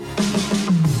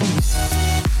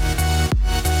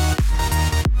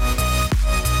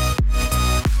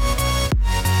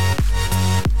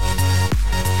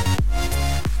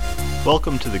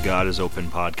Welcome to the God is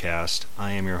Open podcast.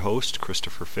 I am your host,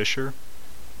 Christopher Fisher.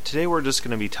 Today we're just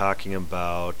going to be talking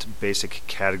about basic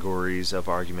categories of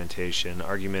argumentation,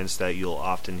 arguments that you'll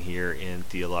often hear in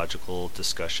theological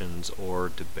discussions or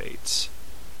debates.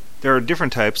 There are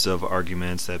different types of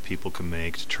arguments that people can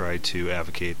make to try to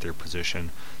advocate their position.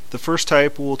 The first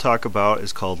type we'll talk about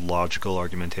is called logical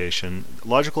argumentation.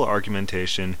 Logical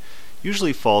argumentation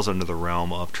usually falls under the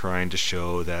realm of trying to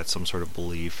show that some sort of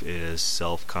belief is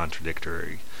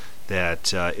self-contradictory,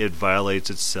 that it violates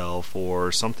itself,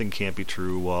 or something can't be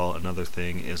true while another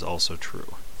thing is also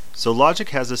true. So logic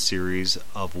has a series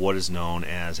of what is known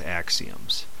as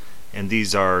axioms, and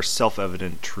these are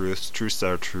self-evident truths that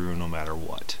are true no matter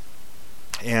what.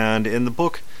 And in the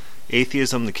book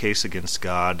Atheism, the Case Against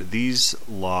God, these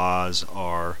laws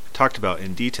are talked about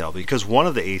in detail because one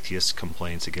of the atheist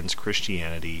complaints against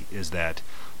Christianity is that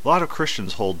a lot of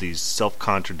Christians hold these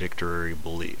self-contradictory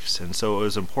beliefs, and so it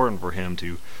was important for him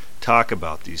to talk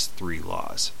about these three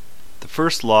laws. The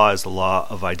first law is the law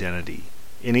of identity.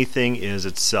 Anything is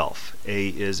itself. A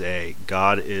is A.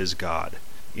 God is God.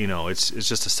 It's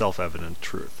just a self-evident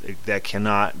truth. That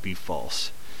cannot be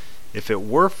false. If it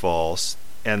were false,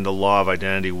 and the law of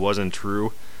identity wasn't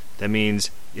true, that means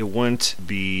it wouldn't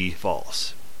be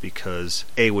false, because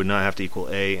A would not have to equal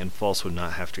A and false would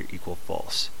not have to equal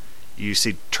false. You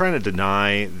see, trying to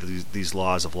deny these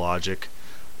laws of logic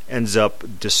ends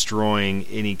up destroying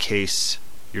any case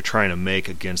you're trying to make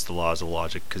against the laws of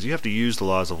logic, because you have to use the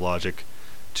laws of logic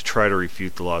to try to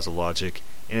refute the laws of logic,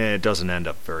 and it doesn't end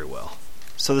up very well.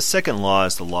 So the second law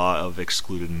is the law of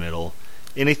excluded middle.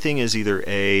 Anything is either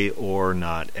A or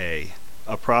not A.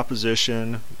 A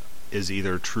proposition is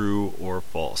either true or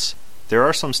false. There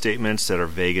are some statements that are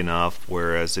vague enough,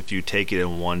 whereas if you take it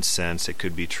in one sense, it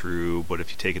could be true, but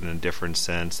if you take it in a different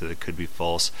sense, that it could be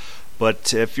false.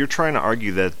 But if you're trying to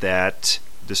argue that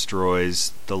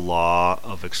destroys the law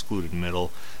of excluded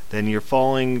middle, then you're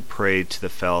falling prey to the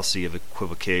fallacy of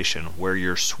equivocation, where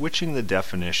you're switching the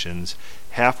definitions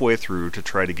halfway through to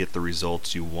try to get the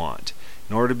results you want.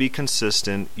 In order to be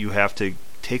consistent, you have to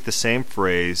take the same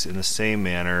phrase in the same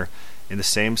manner, in the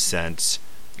same sense,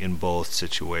 in both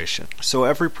situations. So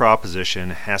every proposition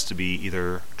has to be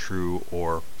either true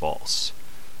or false.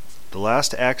 The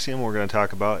last axiom we're going to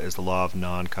talk about is the law of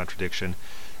non-contradiction.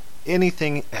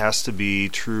 Anything has to be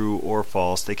true or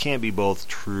false. They can't be both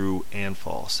true and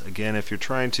false. Again, if you're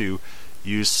trying to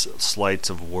use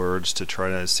sleights of words to try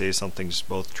to say something's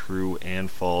both true and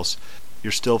false,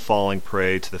 you're still falling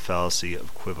prey to the fallacy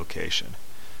of equivocation.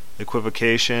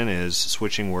 Equivocation is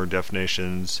switching word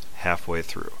definitions halfway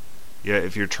through.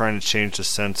 If you're trying to change the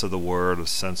sense of the word or the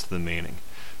sense of the meaning.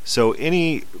 So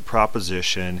any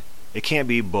proposition, it can't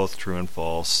be both true and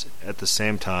false at the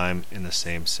same time in the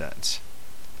same sense.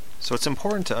 So it's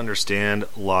important to understand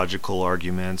logical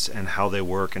arguments and how they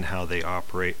work and how they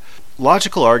operate.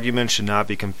 Logical arguments should not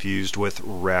be confused with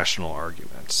rational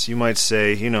arguments. You might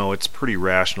say, it's pretty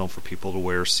rational for people to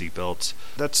wear seatbelts.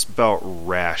 That's about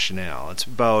rationale. It's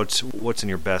about what's in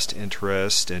your best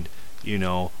interest and,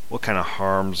 what kind of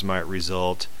harms might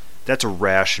result. That's a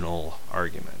rational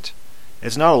argument.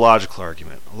 It's not a logical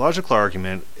argument. A logical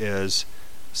argument is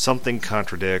something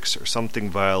contradicts or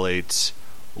something violates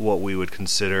what we would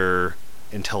consider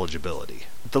intelligibility.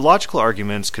 The logical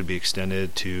arguments could be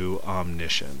extended to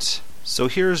omniscience. So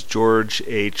here's George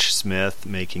H. Smith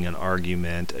making an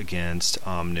argument against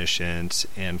omniscience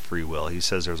and free will. He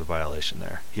says there's a violation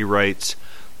there. He writes,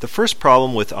 "The first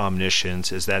problem with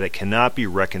omniscience is that it cannot be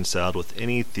reconciled with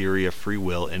any theory of free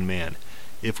will in man.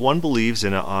 If one believes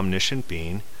in an omniscient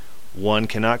being, one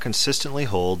cannot consistently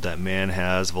hold that man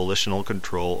has volitional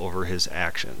control over his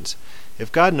actions.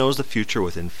 If God knows the future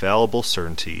with infallible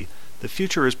certainty, the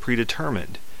future is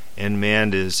predetermined, and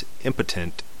man is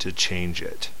impotent to change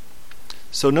it."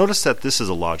 So notice that this is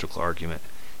a logical argument.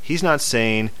 He's not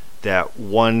saying that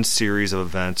one series of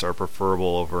events are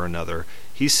preferable over another.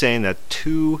 He's saying that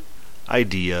two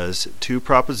ideas, two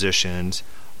propositions,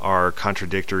 are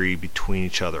contradictory between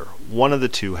each other. One of the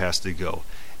two has to go.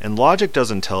 And logic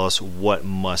doesn't tell us what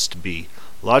must be.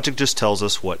 Logic just tells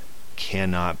us what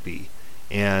cannot be.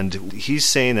 And he's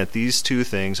saying that these two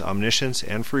things, omniscience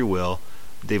and free will,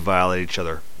 they violate each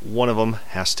other. One of them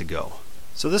has to go.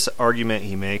 So this argument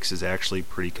he makes is actually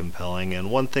pretty compelling, and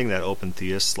one thing that open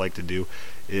theists like to do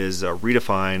is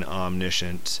redefine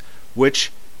omniscience,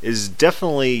 which is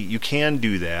definitely, you can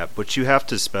do that, but you have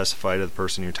to specify to the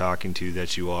person you're talking to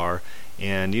that you are,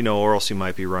 and or else you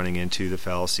might be running into the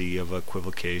fallacy of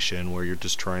equivocation where you're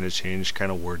just trying to change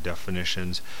kind of word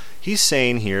definitions. He's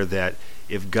saying here that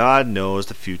if God knows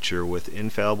the future with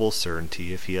infallible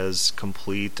certainty, if he has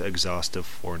complete exhaustive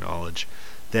foreknowledge,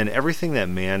 then everything that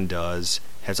man does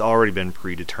has already been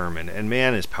predetermined, and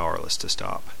man is powerless to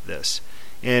stop this.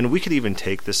 And we could even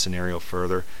take this scenario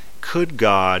further. Could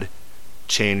God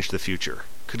change the future?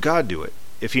 Could God do it?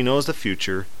 If he knows the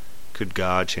future, could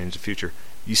God change the future?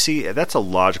 You see, that's a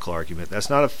logical argument. That's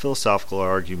not a philosophical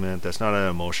argument. That's not an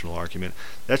emotional argument.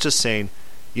 That's just saying,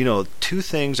 two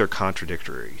things are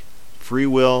contradictory: free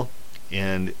will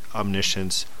and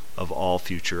omniscience of all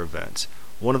future events.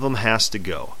 One of them has to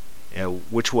go.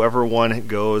 Whichever one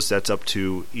goes, that's up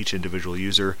to each individual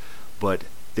user, but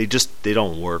they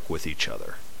don't work with each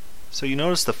other. So you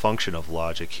notice the function of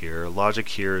logic here. Logic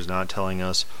here is not telling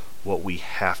us what we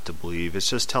have to believe. It's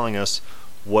just telling us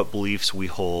what beliefs we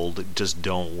hold just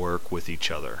don't work with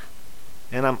each other.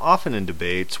 And I'm often in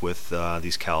debates with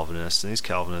these Calvinists, and these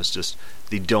Calvinists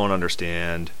they don't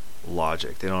understand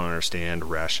logic. They don't understand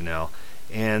rationale.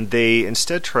 And they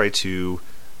instead try to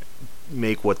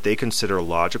make what they consider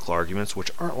logical arguments,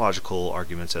 which aren't logical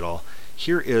arguments at all.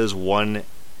 Here is one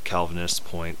Calvinist's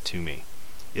point to me.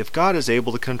 If God is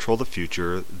able to control the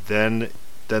future, then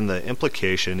the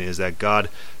implication is that God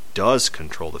does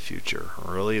control the future.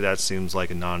 Really, that seems like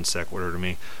a non sequitur to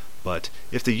me. But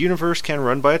if the universe can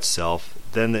run by itself,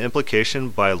 then the implication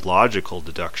by logical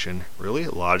deduction, really?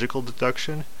 Logical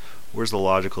deduction? Where's the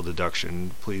logical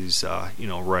deduction? Please,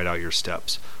 write out your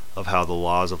steps of how the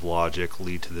laws of logic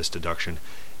lead to this deduction.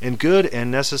 And good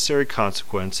and necessary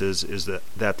consequences is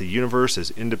that the universe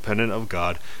is independent of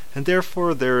God, and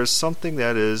therefore there is something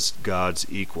that is God's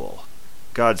equal.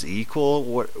 God's equal?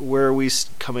 Where are we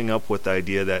coming up with the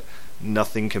idea that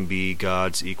nothing can be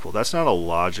God's equal? That's not a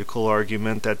logical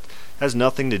argument. That has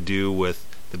nothing to do with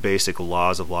the basic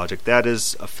laws of logic. That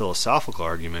is a philosophical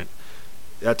argument.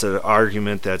 That's an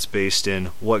argument that's based in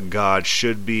what God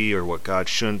should be or what God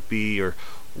shouldn't be, or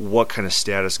what kind of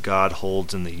status God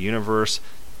holds in the universe.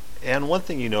 And one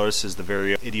thing you notice is the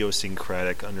very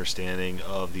idiosyncratic understanding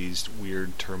of these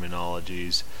weird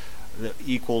terminologies.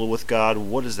 Equal with God,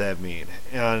 what does that mean?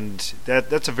 And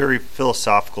that's a very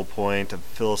philosophical point, a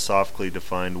philosophically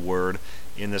defined word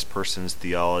in this person's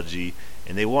theology,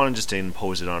 and they want to just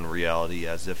impose it on reality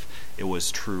as if it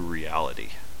was true reality.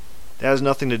 That has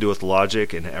nothing to do with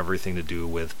logic and everything to do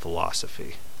with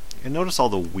philosophy. And notice all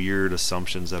the weird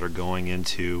assumptions that are going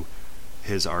into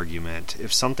his argument.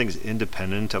 If something's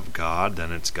independent of God,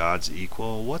 then it's God's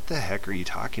equal. What the heck are you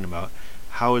talking about?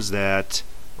 How is that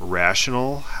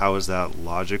rational? How is that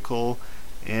logical?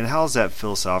 And how is that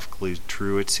philosophically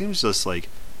true? It seems just like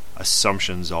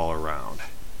assumptions all around.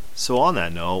 So on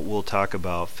that note, we'll talk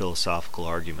about philosophical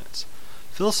arguments.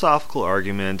 Philosophical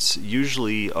arguments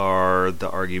usually are the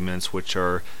arguments which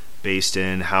are based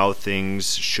in how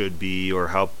things should be or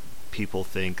how people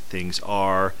think things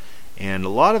are, and a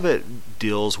lot of it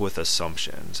deals with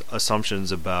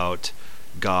assumptions about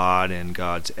God and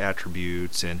God's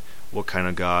attributes and what kind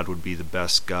of God would be the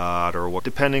best God, or what,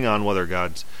 depending on whether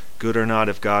God's good or not.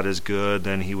 If God is good,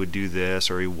 then he would do this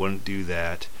or he wouldn't do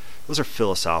that. Those are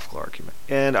philosophical arguments.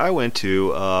 And I went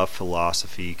to a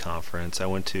philosophy conference. I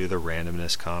went to the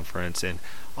randomness conference, and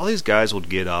all these guys would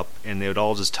get up and they would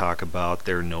all just talk about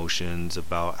their notions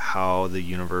about how the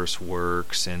universe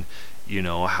works and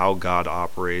how God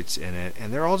operates in it,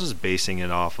 and they're all just basing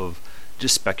it off of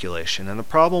just speculation. And the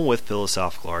problem with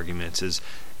philosophical arguments is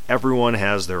everyone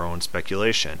has their own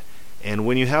speculation, and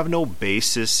when you have no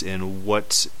basis in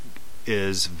what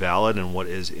is valid and what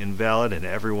is invalid, and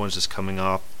everyone's just coming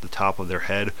off the top of their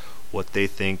head what they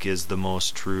think is the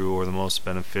most true or the most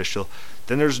beneficial,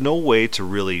 then there's no way to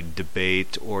really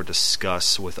debate or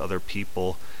discuss with other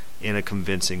people in a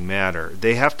convincing manner.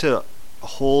 They have to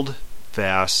hold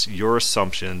fast your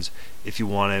assumptions if you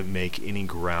want to make any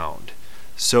ground.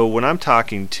 So when I'm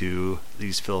talking to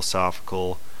these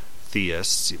philosophical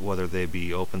theists, whether they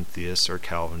be open theists or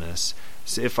Calvinists,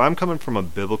 if I'm coming from a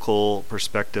biblical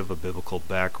perspective, a biblical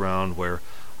background where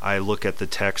I look at the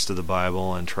text of the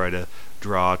Bible and try to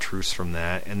draw truths from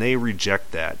that, and they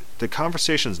reject that, the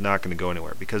conversation's not going to go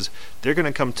anywhere, because they're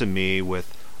going to come to me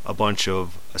with a bunch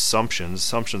of assumptions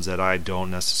that I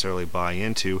don't necessarily buy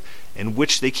into, and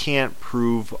which they can't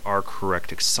prove are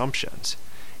correct assumptions.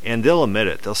 And they'll admit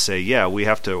it. They'll say, yeah, we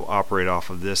have to operate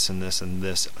off of this and this and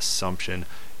this assumption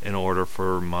in order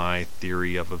for my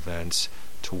theory of events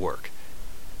to work.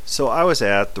 So I was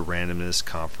at the randomness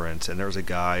conference, and there was a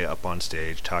guy up on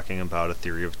stage talking about a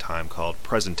theory of time called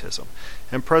presentism.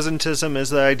 And presentism is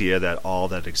the idea that all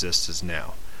that exists is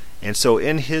now. And so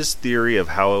in his theory of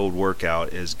how it would work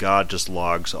out is God just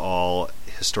logs all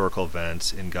historical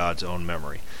events in God's own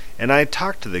memory. And I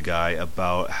talked to the guy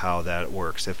about how that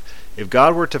works. If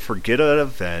God were to forget an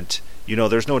event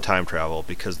there's no time travel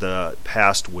because the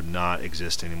past would not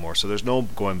exist anymore. So there's no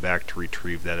going back to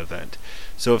retrieve that event.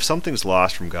 So if something's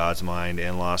lost from God's mind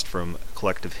and lost from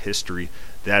collective history,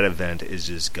 that event is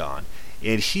just gone.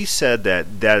 And he said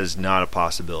that that is not a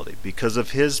possibility because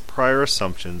of his prior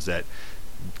assumptions that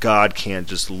God can't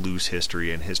just lose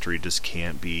history and history just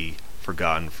can't be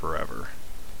forgotten forever.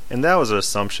 And that was an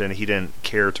assumption he didn't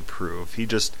care to prove. He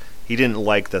didn't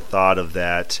like the thought of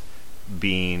that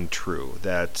being true,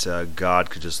 that God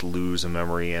could just lose a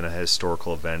memory and a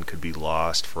historical event could be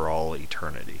lost for all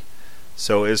eternity.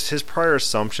 So it's his prior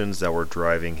assumptions that were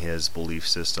driving his belief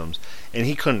systems, and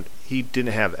he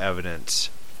didn't have evidence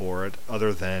for it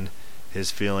other than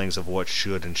his feelings of what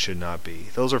should and should not be.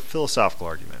 Those are philosophical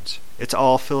arguments. It's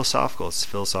all philosophical. It's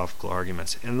philosophical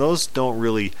arguments. And those don't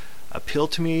really appeal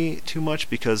to me too much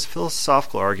because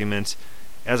philosophical arguments,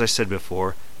 as I said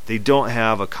before, they don't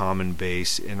have a common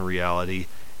base in reality.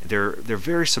 They're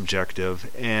very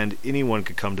subjective, and anyone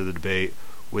could come to the debate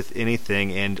with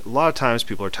anything, and a lot of times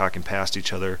people are talking past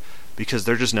each other because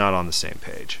they're just not on the same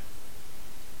page.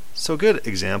 So a good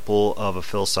example of a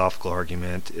philosophical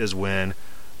argument is when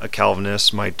a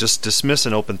Calvinist might just dismiss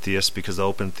an open theist because the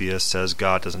open theist says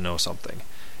God doesn't know something.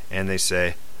 And they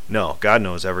say, no, God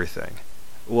knows everything.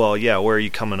 Well, yeah, where are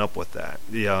you coming up with that?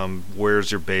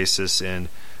 Where's your basis in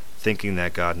thinking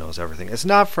that God knows everything? It's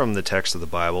not from the text of the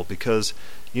Bible because,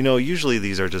 usually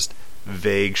these are just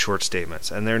vague short statements.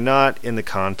 And they're not in the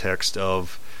context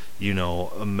of,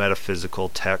 a metaphysical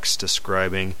text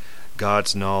describing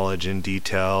God's knowledge in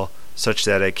detail such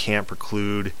that it can't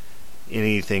preclude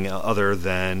anything other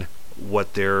than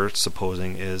what they're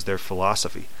supposing is their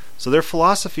philosophy. So their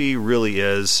philosophy really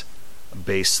is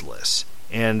baseless,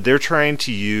 and they're trying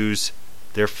to use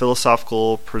their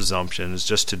philosophical presumptions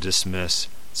just to dismiss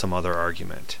some other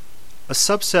argument. A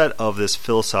subset of this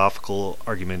philosophical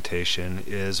argumentation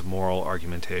is moral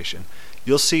argumentation.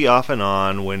 You'll see off and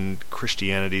on when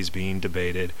Christianity is being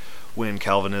debated, when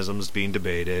Calvinism is being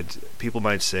debated, people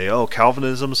might say, oh,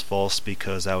 Calvinism's false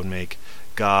because that would make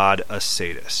God a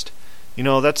sadist.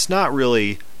 That's not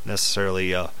really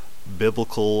necessarily a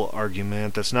biblical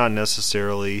argument. That's not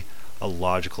necessarily a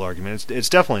logical argument. It's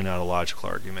definitely not a logical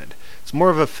argument. It's more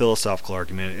of a philosophical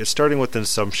argument. It's starting with the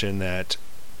assumption that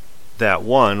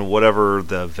one, whatever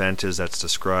the event is that's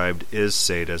described is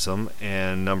sadism,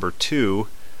 and number two,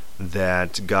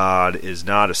 that God is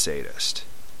not a sadist.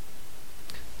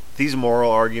 These moral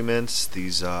arguments,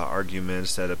 these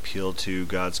arguments that appeal to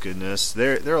God's goodness,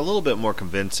 they're a little bit more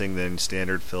convincing than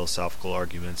standard philosophical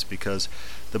arguments because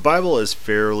the Bible is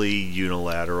fairly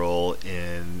unilateral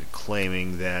in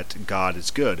claiming that God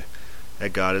is good,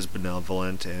 that God is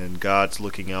benevolent, and God's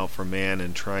looking out for man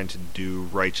and trying to do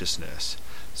righteousness.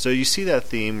 So you see that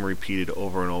theme repeated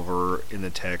over and over in the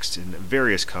text in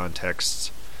various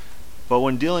contexts. But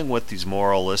when dealing with these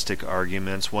moralistic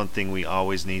arguments, one thing we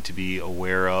always need to be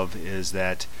aware of is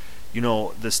that,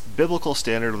 this biblical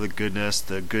standard of the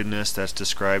goodness that's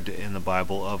described in the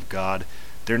Bible of God,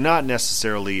 they're not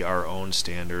necessarily our own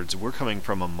standards. We're coming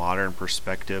from a modern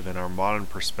perspective, and our modern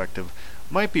perspective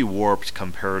might be warped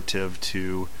comparative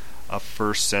to a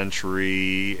first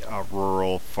century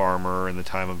rural farmer in the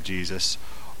time of Jesus,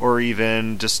 or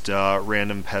even just a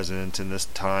random peasant in this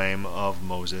time of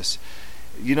Moses.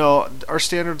 Our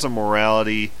standards of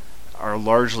morality are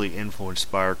largely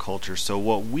influenced by our culture. So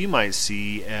what we might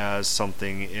see as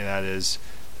something that is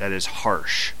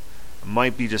harsh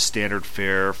might be just standard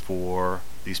fare for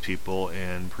these people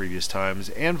in previous times,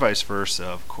 and vice versa,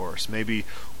 of course. Maybe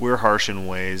we're harsh in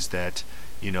ways that,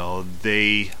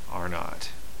 they are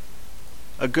not.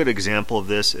 A good example of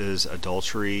this is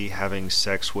adultery, having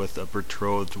sex with a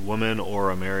betrothed woman or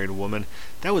a married woman.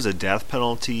 That was a death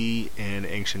penalty in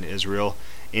ancient Israel,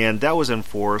 and that was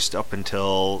enforced up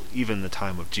until even the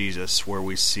time of Jesus, where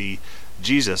we see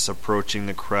Jesus approaching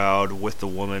the crowd with the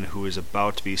woman who is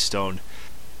about to be stoned.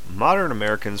 Modern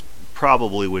Americans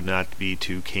probably would not be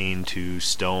too keen to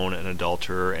stone an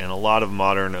adulterer, and a lot of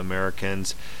modern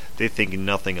Americans, they think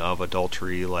nothing of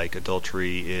adultery, like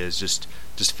adultery is just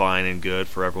fine and good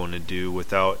for everyone to do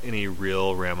without any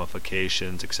real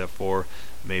ramifications except for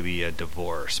maybe a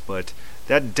divorce. But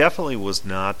that definitely was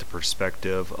not the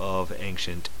perspective of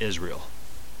ancient Israel.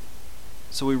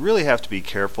 So we really have to be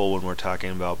careful when we're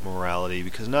talking about morality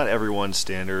because not everyone's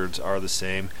standards are the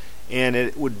same, and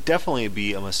it would definitely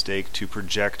be a mistake to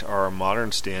project our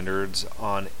modern standards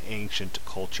on ancient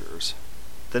cultures.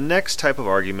 The next type of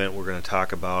argument we're going to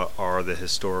talk about are the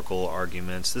historical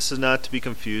arguments. This is not to be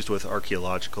confused with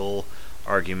archaeological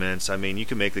arguments. I mean, you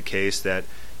can make the case that,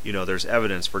 there's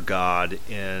evidence for God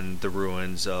in the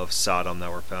ruins of Sodom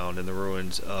that were found, in the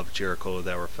ruins of Jericho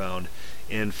that were found,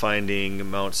 in finding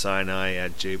Mount Sinai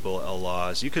at Jabal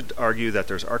el-Lawz. You could argue that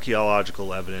there's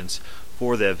archaeological evidence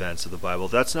for the events of the Bible.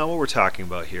 That's not what we're talking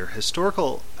about here.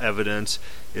 Historical evidence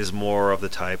is more of the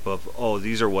type of,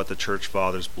 these are what the church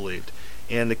fathers believed.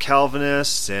 And the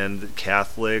Calvinists and the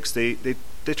Catholics, they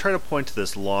try to point to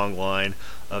this long line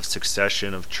of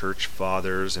succession of church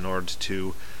fathers in order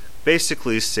to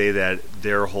basically say that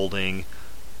they're holding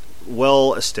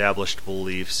well-established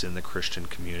beliefs in the Christian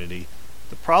community.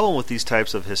 The problem with these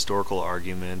types of historical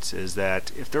arguments is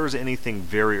that if there was anything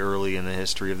very early in the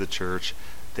history of the church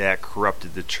that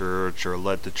corrupted the church or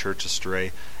led the church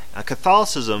astray,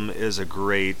 Catholicism is a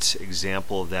great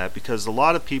example of that, because a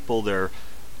lot of people, they're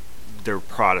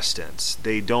Protestants.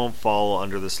 They don't fall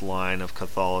under this line of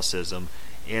Catholicism,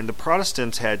 and the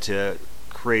Protestants had to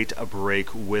create a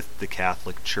break with the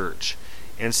Catholic Church.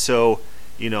 And so,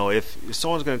 if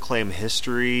someone's going to claim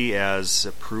history as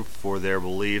proof for their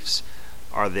beliefs,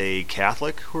 are they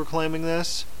Catholic who are claiming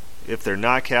this? If they're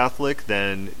not Catholic,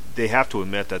 then they have to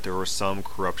admit that there was some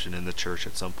corruption in the church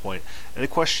at some point. And the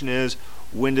question is,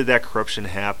 when did that corruption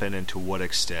happen and to what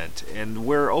extent? And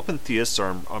where open theists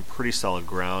are on pretty solid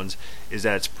grounds is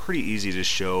that it's pretty easy to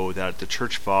show that the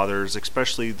church fathers,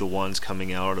 especially the ones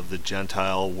coming out of the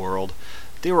Gentile world,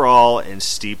 they were all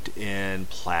steeped in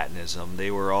Platonism.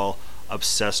 They were all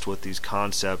obsessed with these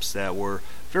concepts that were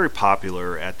very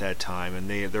popular at that time, and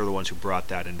they're the ones who brought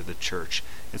that into the church.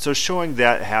 And so showing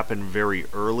that happened very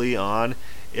early on,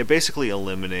 it basically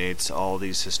eliminates all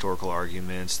these historical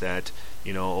arguments that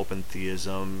open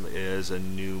theism is a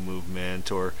new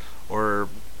movement, or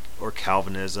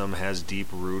Calvinism has deep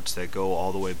roots that go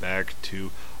all the way back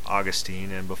to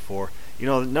Augustine and before.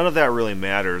 None of that really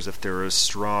matters if there is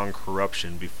strong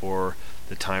corruption before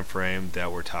the time frame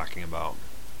that we're talking about.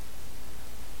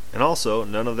 And also,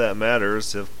 none of that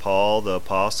matters if Paul, the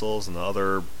apostles, and the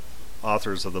other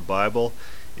authors of the Bible,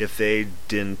 if they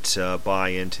didn't buy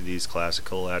into these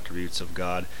classical attributes of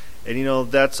God. And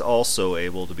that's also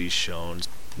able to be shown.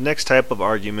 The next type of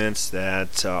arguments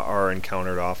that are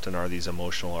encountered often are these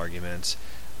emotional arguments.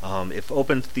 If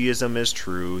open theism is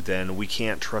true, then we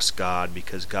can't trust God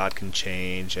because God can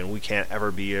change, and we can't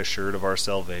ever be assured of our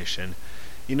salvation.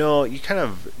 You kind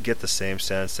of get the same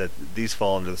sense that these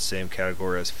fall into the same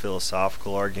category as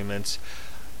philosophical arguments.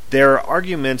 They're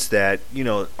arguments that,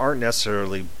 aren't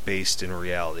necessarily based in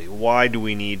reality. Why do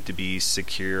we need to be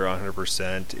secure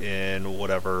 100% in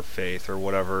whatever faith or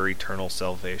whatever eternal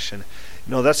salvation?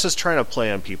 That's just trying to play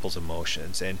on people's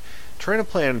emotions. And trying to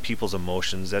play on people's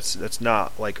emotions, that's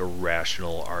not like a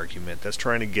rational argument. That's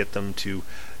trying to get them to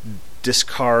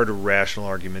discard rational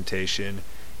argumentation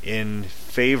in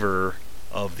favor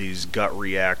of these gut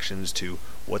reactions to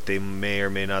what they may or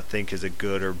may not think is a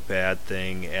good or bad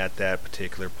thing at that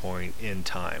particular point in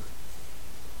time.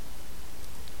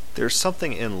 There's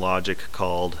something in logic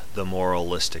called the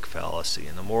moralistic fallacy,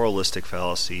 and the moralistic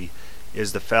fallacy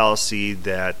is the fallacy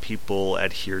that people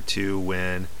adhere to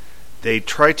when they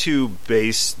try to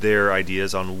base their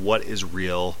ideas on what is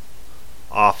real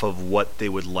off of what they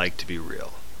would like to be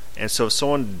real. And so if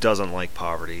someone doesn't like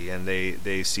poverty and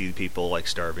they see people like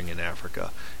starving in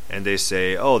Africa, and they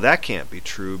say, that can't be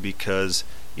true because,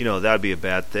 that would be a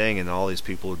bad thing and all these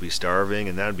people would be starving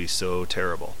and that would be so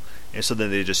terrible. And so then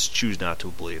they just choose not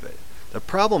to believe it. The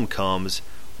problem comes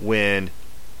when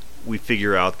we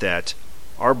figure out that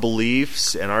our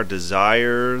beliefs and our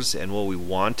desires and what we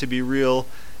want to be real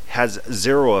has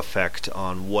zero effect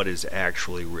on what is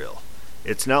actually real.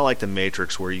 It's not like the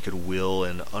Matrix where you could will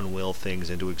and unwill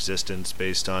things into existence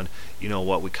based on,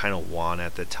 what we kind of want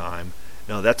at the time.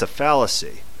 No, that's a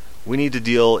fallacy. We need to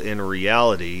deal in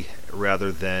reality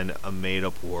rather than a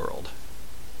made-up world.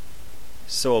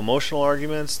 So emotional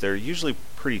arguments, they're usually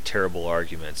pretty terrible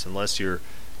arguments unless you're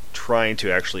trying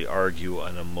to actually argue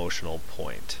an emotional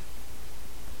point.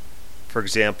 For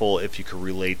example, if you could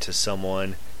relate to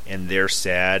someone and they're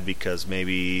sad because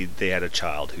maybe they had a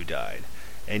child who died,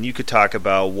 and you could talk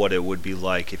about what it would be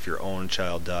like if your own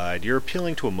child died. You're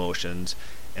appealing to emotions,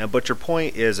 but your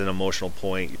point is an emotional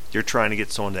point. You're trying to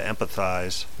get someone to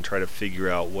empathize and try to figure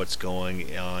out what's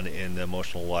going on in the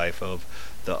emotional life of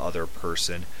the other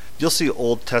person. You'll see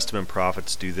Old Testament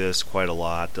prophets do this quite a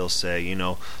lot. They'll say,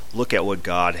 look at what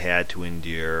God had to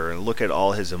endure, and look at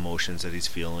all his emotions that he's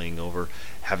feeling over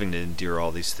having to endure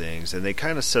all these things. And they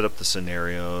kind of set up the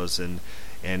scenarios and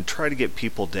try to get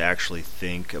people to actually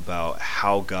think about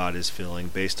how God is feeling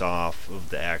based off of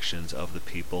the actions of the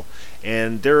people.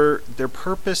 And their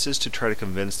purpose is to try to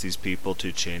convince these people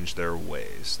to change their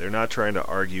ways. They're not trying to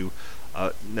argue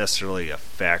necessarily a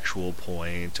factual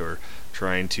point or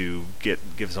trying to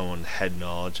give someone head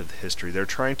knowledge of the history. They're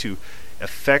trying to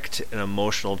affect an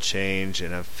emotional change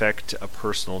and affect a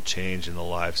personal change in the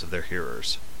lives of their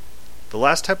hearers. The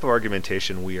last type of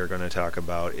argumentation we are going to talk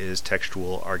about is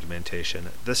textual argumentation.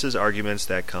 This is arguments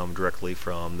that come directly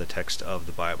from the text of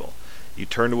the Bible. You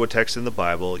turn to a text in the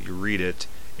Bible, you read it,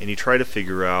 and you try to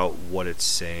figure out what it's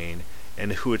saying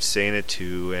and who it's saying it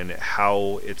to and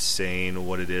how it's saying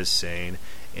what it is saying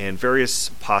and various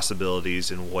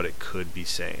possibilities in what it could be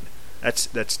saying.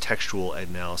 That's textual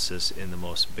analysis in the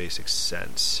most basic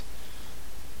sense.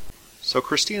 So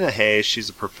Christina Hayes, she's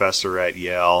a professor at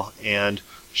Yale, and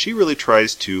she really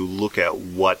tries to look at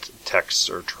what texts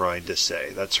are trying to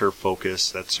say. That's her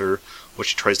focus. That's what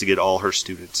she tries to get all her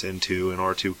students into in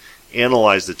order to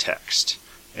analyze the text.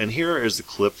 And here is the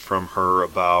clip from her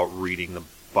about reading the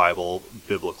Bible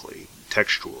biblically,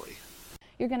 textually.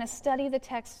 You're going to study the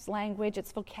text's language,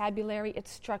 its vocabulary, its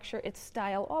structure, its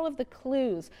style, all of the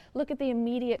clues. Look at the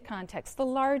immediate context, the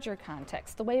larger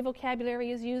context, the way vocabulary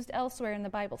is used elsewhere in the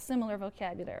Bible, similar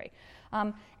vocabulary.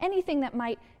 Anything that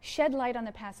might shed light on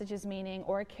the passage's meaning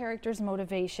or a character's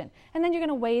motivation. And then you're going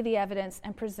to weigh the evidence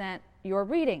and present your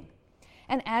reading.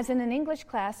 And as in an English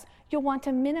class, you'll want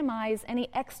to minimize any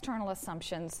external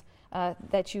assumptions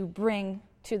that you bring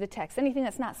to the text, anything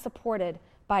that's not supported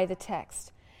by the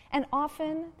text. And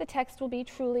often the text will be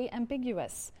truly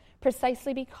ambiguous,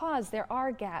 precisely because there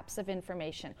are gaps of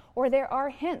information or there are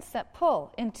hints that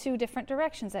pull in two different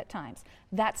directions at times.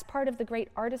 That's part of the great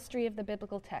artistry of the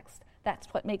biblical text. That's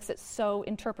what makes it so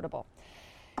interpretable.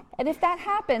 And if that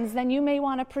happens, then you may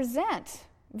want to present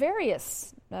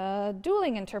various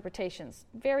dueling interpretations,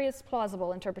 various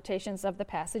plausible interpretations of the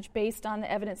passage based on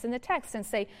the evidence in the text and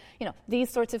say, these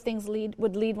sorts of things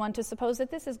would lead one to suppose that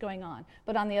this is going on.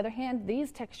 But on the other hand,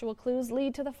 these textual clues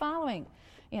lead to the following,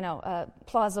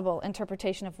 plausible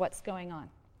interpretation of what's going on.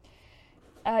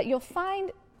 You'll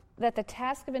find that the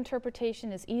task of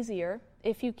interpretation is easier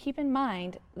if you keep in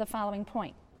mind the following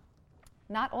point.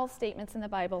 Not all statements in the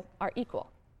Bible are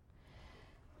equal.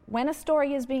 When a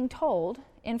story is being told,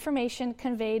 information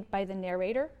conveyed by the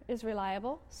narrator is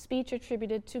reliable. Speech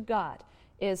attributed to God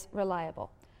is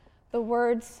reliable. The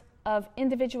words of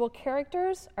individual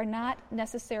characters are not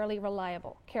necessarily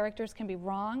reliable. Characters can be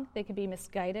wrong, they can be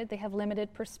misguided, they have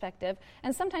limited perspective,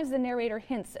 and sometimes the narrator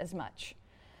hints as much.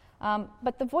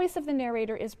 But the voice of the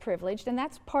narrator is privileged, and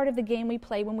that's part of the game we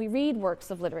play when we read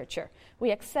works of literature.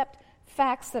 We accept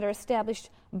facts that are established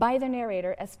by the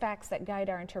narrator as facts that guide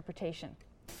our interpretation.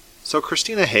 So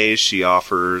Christina Hayes, she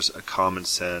offers a common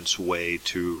sense way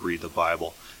to read the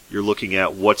Bible. You're looking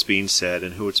at what's being said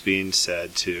and who it's being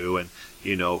said to, and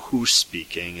who's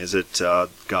speaking. Is it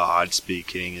God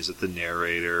speaking? Is it the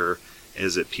narrator?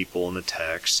 Is it people in the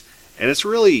text? And it's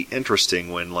really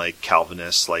interesting when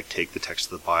Calvinists take the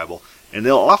text of the Bible, and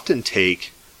they'll often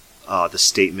take the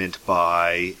statement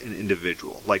by an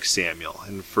individual, like Samuel.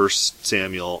 In 1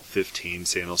 Samuel 15,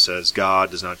 Samuel says,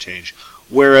 God does not change.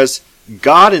 Whereas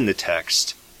God in the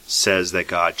text says that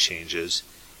God changes,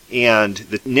 and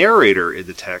the narrator in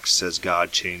the text says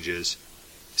God changes.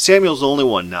 Samuel's the only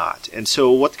one not. And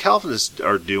so what the Calvinists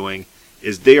are doing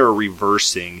is they are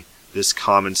reversing this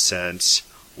common sense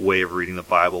way of reading the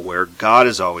Bible where God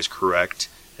is always correct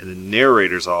and the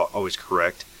narrator's always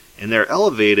correct, and they're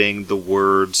elevating the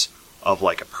words of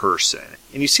a person.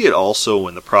 And you see it also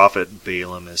when the prophet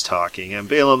Balaam is talking, and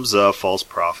Balaam's a false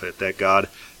prophet that God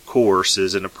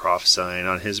coerces into prophesying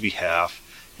on his behalf,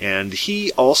 and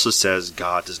he also says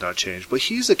God does not change, but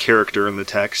he's a character in the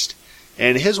text,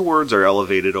 and his words are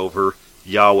elevated over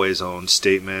Yahweh's own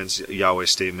statements,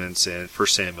 Yahweh's statements in 1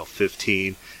 Samuel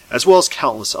 15, as well as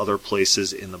countless other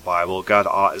places in the Bible. God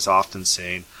is often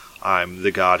saying, I'm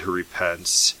the God who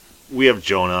repents. We have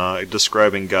Jonah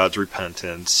describing God's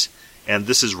repentance, and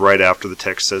this is right after the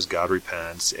text says God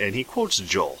repents, and he quotes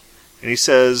Joel. And he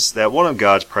says that one of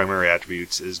God's primary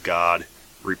attributes is God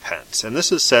repents. And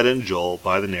this is said in Joel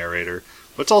by the narrator,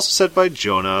 but it's also said by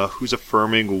Jonah, who's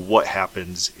affirming what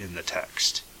happens in the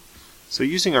text. So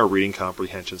using our reading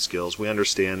comprehension skills, we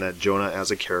understand that Jonah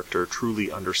as a character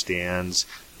truly understands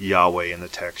Yahweh in the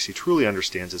text. He truly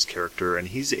understands his character, and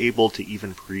he's able to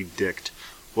even predict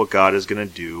what God is going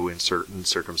to do in certain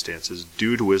circumstances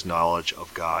due to his knowledge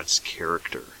of God's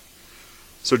character.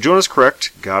 So Jonah's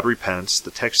correct. God repents.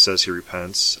 The text says he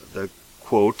repents. The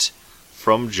quote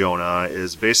from Jonah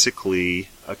is basically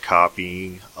a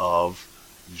copying of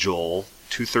Joel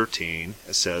 2:13.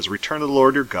 It says, Return to the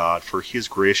Lord your God, for he is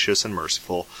gracious and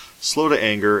merciful, slow to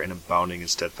anger and abounding in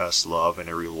steadfast love, and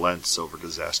he relents over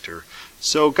disaster.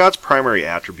 So God's primary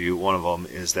attribute, one of them,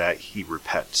 is that he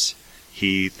repents.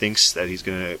 He thinks that he's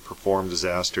going to perform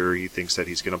disaster. He thinks that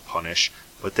he's going to punish.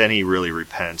 But then he really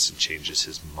repents and changes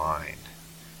his mind.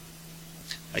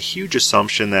 A huge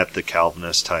assumption that the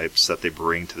Calvinist types that they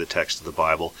bring to the text of the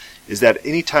Bible is that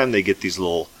anytime they get these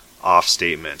little off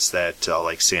statements that,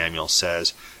 like Samuel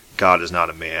says, God is not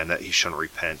a man that he shouldn't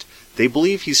repent, they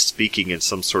believe he's speaking in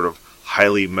some sort of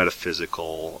highly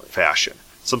metaphysical fashion,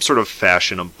 some sort of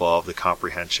fashion above the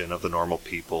comprehension of the normal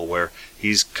people, where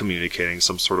he's communicating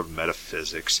some sort of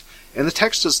metaphysics. And the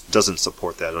text just doesn't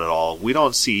support that at all. We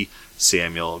don't see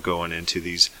Samuel going into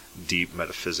these deep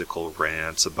metaphysical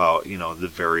rants about, the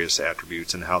various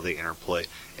attributes and how they interplay.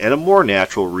 And a more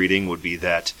natural reading would be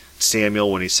that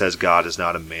Samuel, when he says God is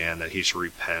not a man that he should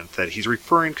repent, that he's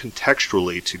referring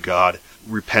contextually to God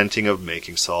repenting of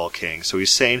making Saul king. So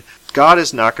he's saying God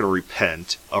is not going to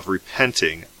repent of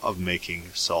repenting of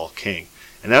making Saul king.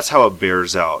 And that's how it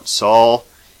bears out. Saul,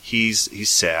 he's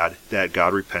sad that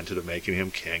God repented of making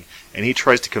him king, and he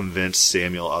tries to convince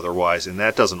Samuel otherwise, and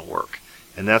that doesn't work.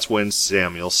 And that's when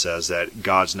Samuel says that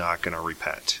God's not going to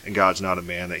repent, and God's not a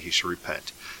man that he should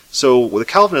repent. So the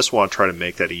Calvinists want to try to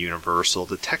make that a universal.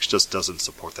 The text just doesn't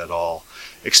support that at all,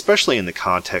 especially in the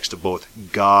context of both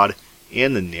God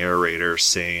and the narrator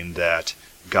saying that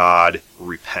God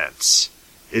repents.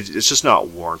 It's just not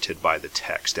warranted by the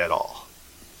text at all.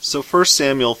 So 1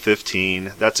 Samuel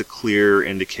 15, that's a clear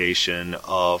indication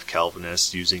of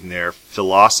Calvinists using their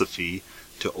philosophy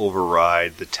to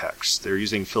override the text. They're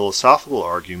using philosophical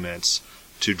arguments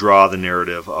to draw the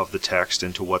narrative of the text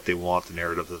into what they want the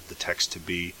narrative of the text to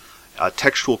be. A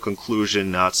textual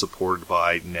conclusion not supported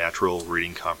by natural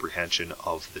reading comprehension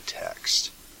of the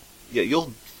text. Yeah,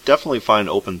 you'll definitely find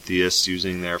open theists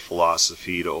using their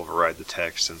philosophy to override the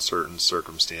text in certain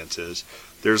circumstances.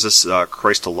 There's this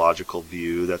Christological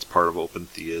view that's part of open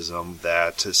theism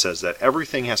that says that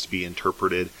everything has to be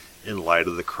interpreted in light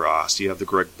of the cross. You have the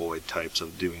Greg Boyd types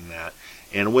of doing that.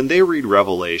 And when they read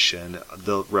Revelation,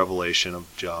 the Revelation of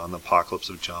John, the Apocalypse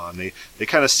of John, they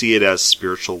kind of see it as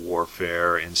spiritual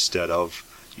warfare instead of,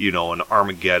 an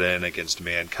Armageddon against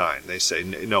mankind. They say,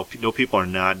 no, people are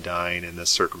not dying in this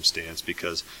circumstance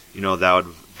because, that would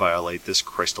violate this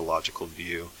Christological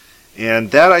view.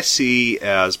 And that I see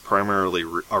as primarily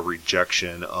a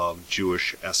rejection of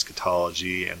Jewish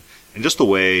eschatology and just the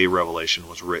way Revelation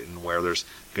was written, where there's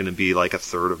going to be like a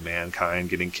third of mankind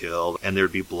getting killed, and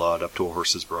there'd be blood up to a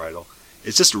horse's bridle.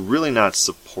 It's just really not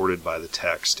supported by the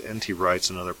text. N.T. Wright's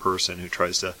another person who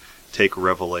tries to take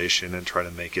Revelation and try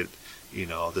to make it,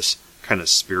 this kind of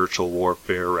spiritual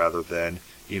warfare rather than,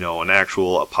 an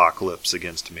actual apocalypse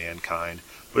against mankind.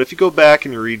 But if you go back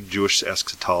and you read Jewish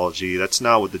eschatology, that's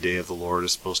not what the day of the Lord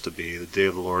is supposed to be. The day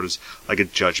of the Lord is like a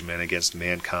judgment against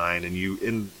mankind,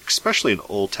 and especially in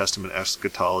Old Testament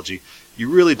eschatology, you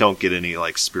really don't get any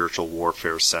like spiritual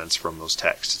warfare sense from those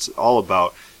texts. It's all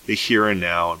about the here and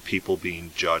now and people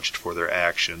being judged for their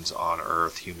actions on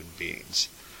earth, human beings.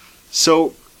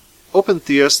 So open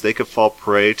theists, they could fall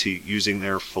prey to using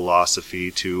their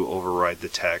philosophy to override the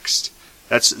text.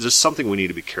 That's just something we need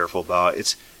to be careful about.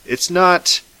 It's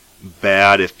not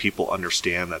bad if people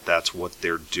understand that that's what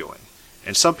they're doing.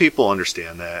 And some people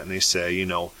understand that, and they say,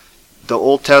 the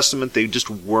Old Testament, they just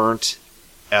weren't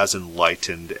as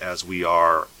enlightened as we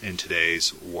are in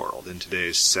today's world, in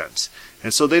today's sense.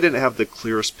 And so they didn't have the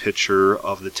clearest picture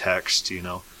of the text,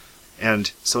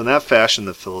 And so in that fashion,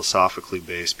 the philosophically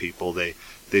based people, they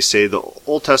say the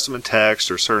Old Testament text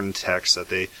or certain texts that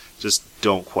they just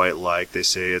don't quite like. They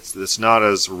say it's not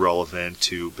as relevant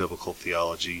to biblical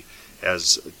theology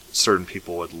as certain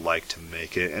people would like to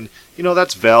make it. And,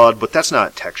 that's valid, but that's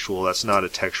not textual. That's not a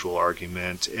textual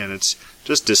argument. And it's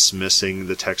just dismissing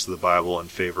the text of the Bible in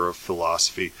favor of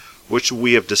philosophy, which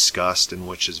we have discussed and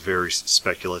which is very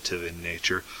speculative in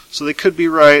nature. So they could be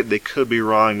right, they could be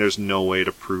wrong. There's no way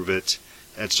to prove it.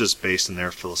 It's just based on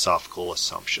their philosophical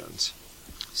assumptions.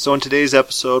 So in today's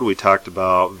episode, we talked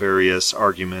about various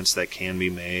arguments that can be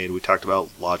made. We talked about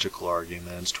logical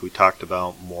arguments. We talked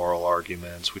about moral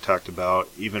arguments. We talked about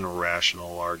even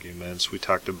rational arguments. We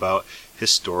talked about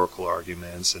historical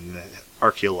arguments and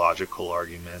archaeological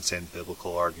arguments and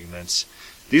biblical arguments.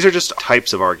 These are just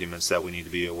types of arguments that we need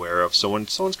to be aware of. So when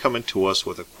someone's coming to us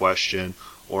with a question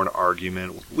or an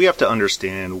argument, we have to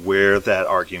understand where that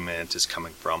argument is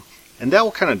coming from. And that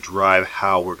will kind of drive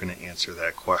how we're going to answer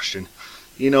that question.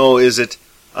 Is it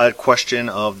a question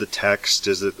of the text?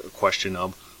 Is it a question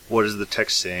of what is the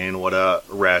text saying? What a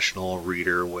rational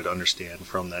reader would understand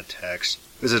from that text?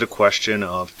 Is it a question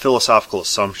of philosophical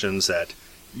assumptions that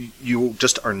you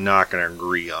just are not going to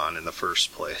agree on in the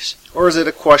first place? Or is it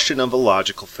a question of a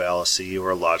logical fallacy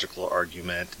or a logical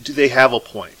argument? Do they have a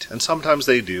point? And sometimes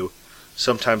they do.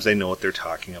 sometimes they know what they're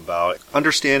talking about.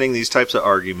 Understanding these types of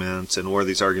arguments and where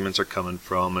these arguments are coming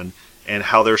from and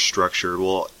how they're structured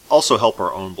will also help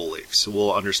our own beliefs.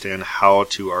 We'll understand how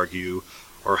to argue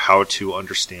or how to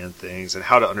understand things and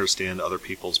how to understand other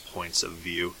people's points of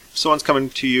view. If someone's coming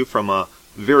to you from a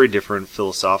very different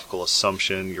philosophical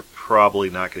assumption, you're probably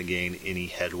not going to gain any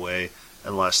headway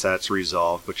unless that's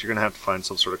resolved, but you're going to have to find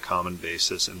some sort of common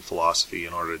basis in philosophy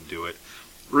in order to do it.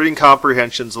 Reading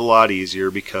comprehension's a lot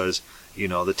easier because,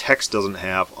 the text doesn't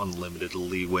have unlimited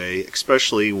leeway,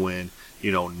 especially when,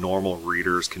 normal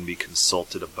readers can be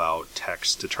consulted about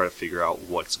text to try to figure out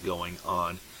what's going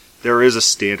on. There is a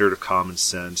standard of common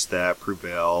sense that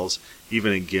prevails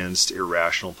even against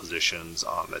irrational positions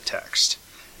on the text.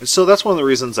 And so that's one of the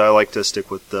reasons I like to stick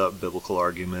with the biblical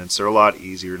arguments. They're a lot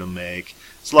easier to make.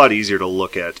 It's a lot easier to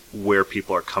look at where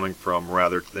people are coming from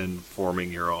rather than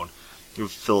forming your own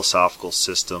philosophical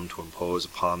system to impose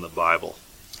upon the Bible.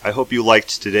 I hope you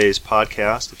liked today's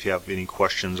podcast. If you have any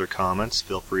questions or comments,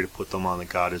 feel free to put them on the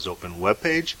God is Open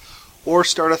webpage or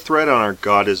start a thread on our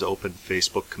God is Open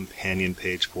Facebook companion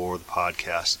page for the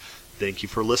podcast. Thank you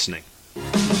for listening.